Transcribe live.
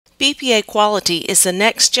BPA Quality is the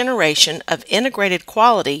next generation of integrated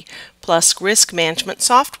quality plus risk management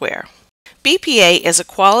software. BPA is a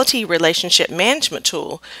quality relationship management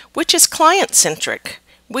tool which is client-centric.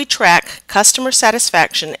 We track customer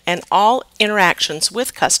satisfaction and all interactions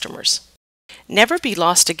with customers. Never be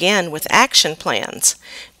lost again with action plans.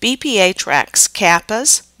 BPA tracks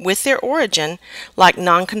CAPAs with their origin, like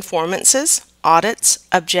nonconformances, audits,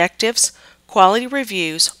 objectives, quality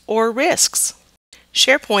reviews, or risks.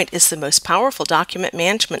 SharePoint is the most powerful document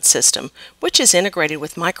management system, which is integrated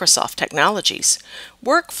with Microsoft technologies.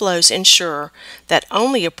 Workflows ensure that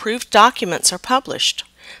only approved documents are published.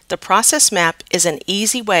 The process map is an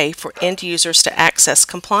easy way for end users to access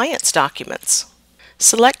compliance documents.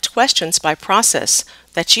 Select questions by process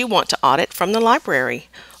that you want to audit from the library.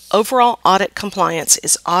 Overall audit compliance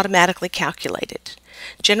is automatically calculated.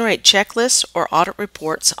 Generate checklists or audit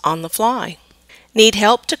reports on the fly. Need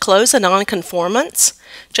help to close a nonconformance?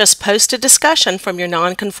 Just post a discussion from your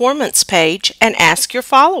nonconformance page and ask your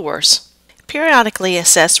followers. Periodically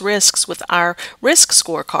assess risks with our risk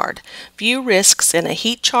scorecard. View risks in a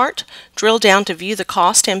heat chart. Drill down to view the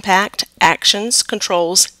cost impact, actions,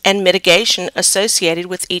 controls, and mitigation associated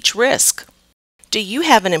with each risk. Do you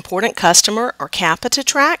have an important customer or CAPA to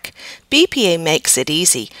track? BPA makes it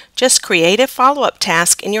easy. Just create a follow-up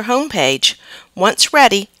task in your home page. Once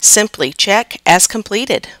ready, simply check as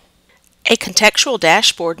completed. A contextual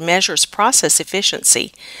dashboard measures process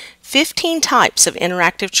efficiency. 15 types of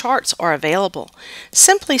interactive charts are available.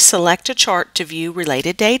 Simply select a chart to view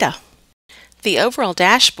related data. The overall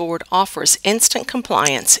dashboard offers instant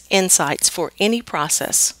compliance insights for any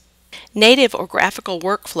process. Native or graphical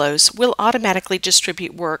workflows will automatically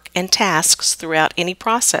distribute work and tasks throughout any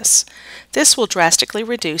process. This will drastically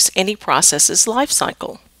reduce any process's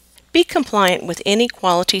lifecycle. Be compliant with any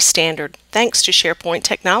quality standard thanks to SharePoint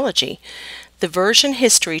technology. The version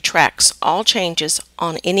history tracks all changes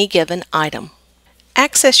on any given item.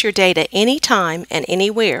 Access your data anytime and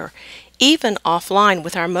anywhere, even offline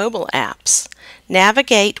with our mobile apps.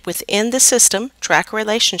 Navigate within the system, track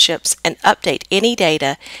relationships, and update any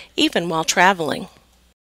data, even while traveling.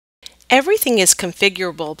 Everything is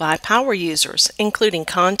configurable by power users, including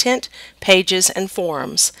content, pages, and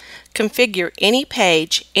forums. Configure any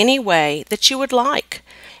page any way that you would like.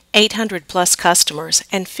 800 plus customers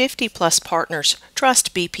and 50 plus partners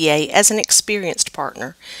trust BPA as an experienced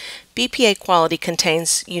partner. BPA Quality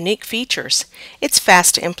contains unique features. It's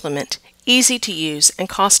fast to implement, easy to use, and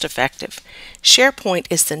cost-effective. SharePoint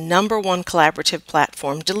is the #1 collaborative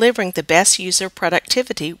platform delivering the best user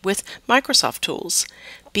productivity with Microsoft tools.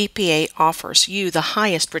 BPA offers you the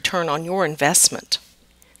highest return on your investment.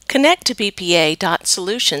 Connect to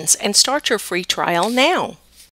bpa.solutions and start your free trial now.